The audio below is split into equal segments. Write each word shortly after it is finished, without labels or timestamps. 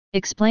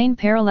Explain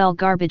parallel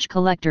garbage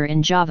collector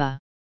in Java.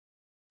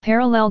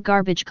 Parallel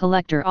garbage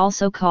collector,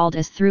 also called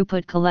as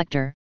throughput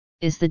collector,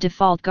 is the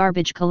default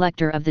garbage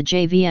collector of the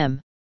JVM.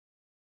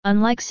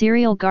 Unlike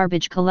serial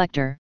garbage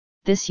collector,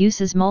 this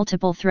uses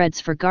multiple threads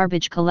for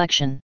garbage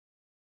collection.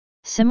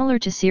 Similar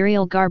to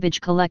serial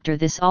garbage collector,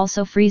 this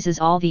also freezes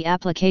all the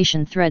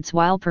application threads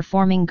while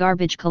performing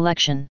garbage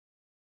collection.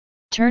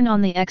 Turn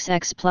on the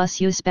XX plus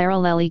use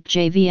parallel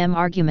JVM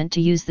argument to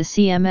use the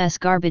CMS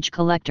garbage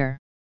collector.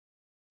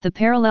 The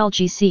parallel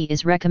GC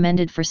is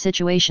recommended for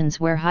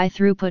situations where high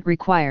throughput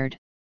required.